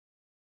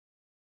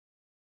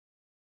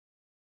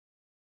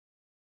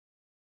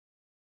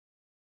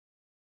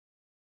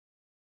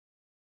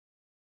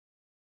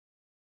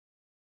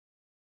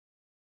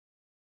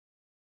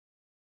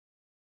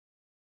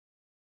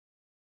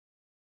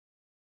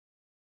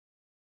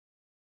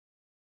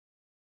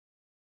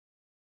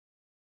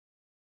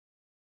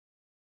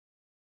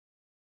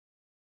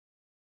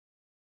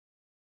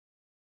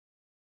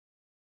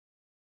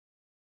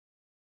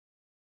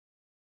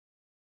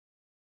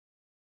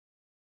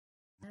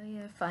Hello,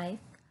 year 5.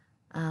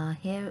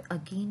 Here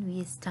again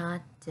we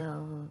start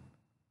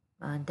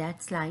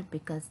that slide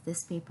because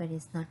this paper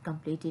is not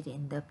completed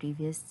in the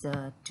previous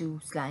two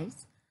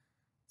slides.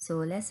 So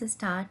let's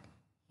start.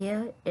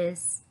 Here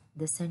is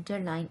the center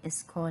line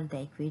is called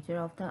the equator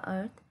of the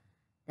earth.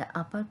 The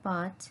upper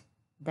part,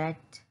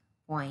 that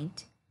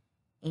point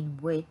in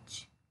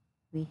which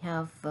we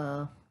have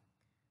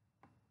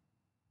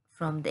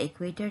from the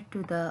equator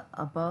to the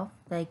above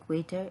the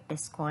equator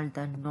is called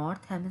the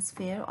north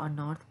hemisphere or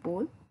north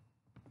pole.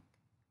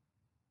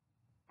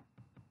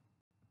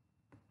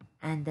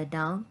 And the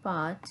down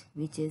part,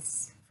 which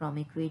is from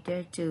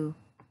equator to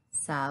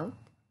south,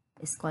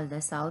 is called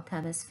the south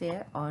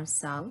hemisphere or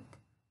south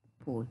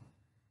pole.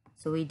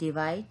 So we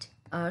divide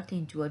earth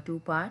into a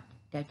two part,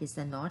 that is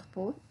the north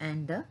pole,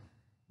 and the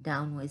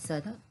downwards are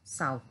the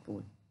south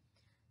pole.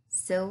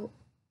 So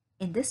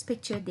in this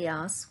picture they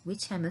ask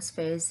which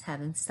hemisphere is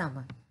having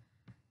summer.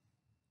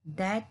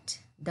 That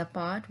the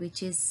part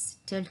which is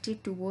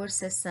tilted towards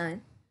the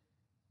sun,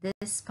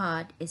 this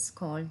part is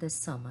called the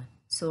summer.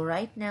 So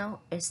right now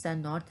it's the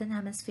northern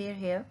hemisphere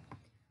here.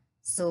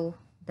 So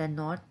the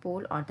north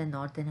pole or the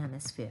northern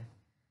hemisphere.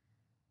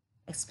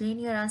 Explain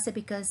your answer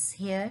because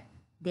here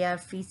they are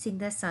freezing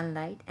the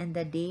sunlight and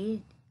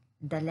the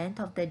length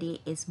of the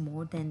day is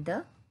more than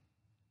the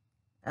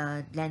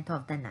length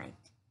of the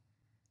night.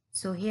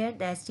 So here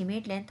the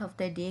estimate length of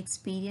the day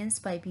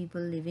experienced by people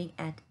living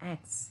at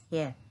X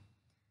here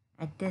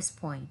at this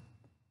point.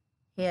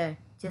 Here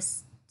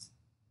just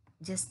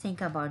think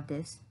about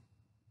this.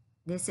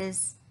 This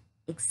is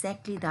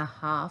exactly the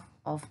half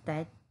of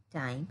that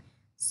time.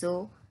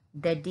 So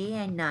the day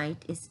and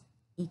night is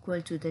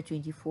equal to the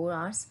 24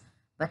 hours.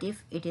 But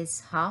if it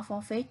is half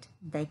of it,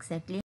 the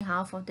exactly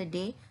half of the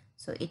day,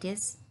 so it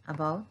is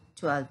about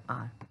 12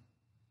 hours.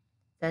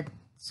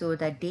 So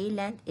the day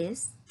length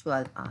is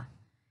 12 hours.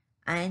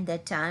 And the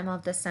time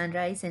of the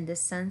sunrise and the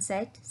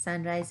sunset,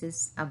 sunrise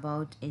is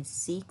about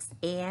 6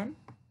 a.m.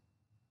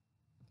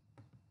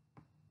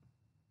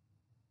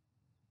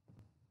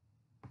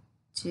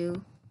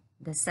 to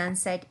the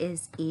sunset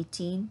is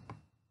 18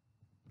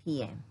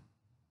 p.m.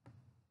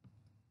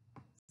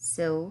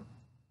 So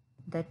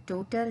the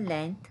total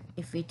length,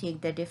 if we take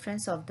the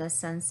difference of the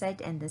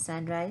sunset and the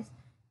sunrise,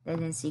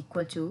 then is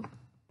equal to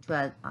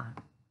 12 hours.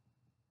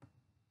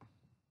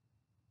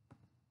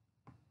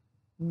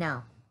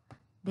 Now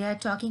they are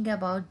talking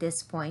about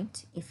this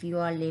point. If you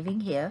are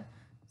living here,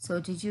 so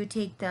did you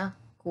take the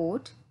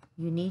coat?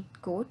 You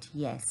need coat?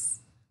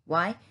 Yes.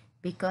 Why?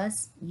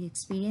 Because you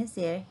experience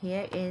there,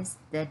 here is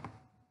the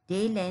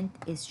day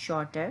length is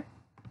shorter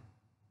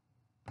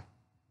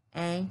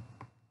and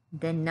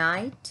the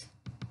night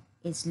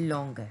is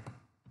longer.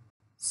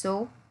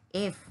 So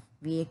if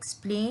we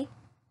explain,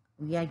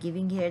 we are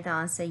giving here the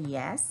answer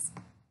yes.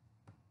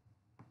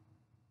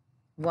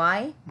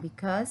 Why?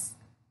 Because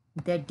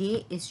the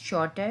day is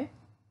shorter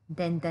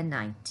than the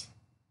night.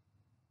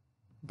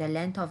 The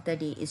length of the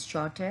day is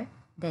shorter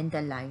than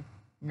the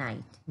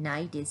night.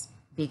 Night is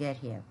bigger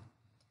here.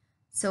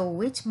 So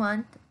which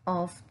month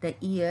of the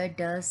year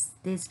does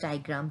this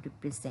diagram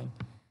represent?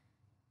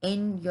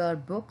 In your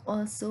book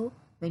also,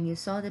 when you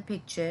saw the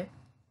picture,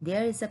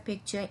 there is a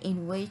picture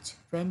in which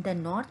when the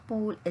North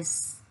Pole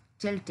is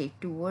tilted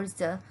towards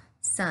the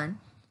sun,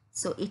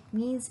 so it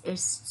means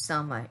it's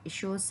summer. It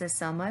shows the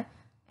summer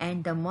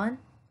and the month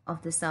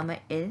of the summer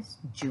is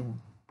June.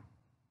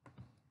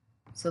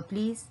 So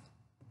please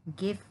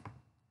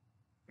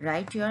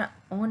write your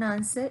own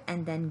answer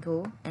and then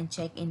go and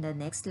check in the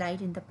next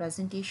slide in the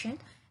presentation.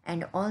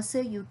 And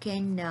also you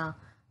can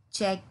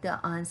check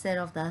the answer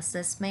of the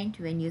assessment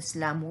when you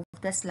move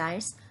the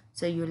slides,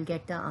 so you'll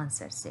get the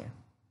answers there.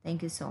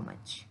 Thank you so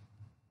much.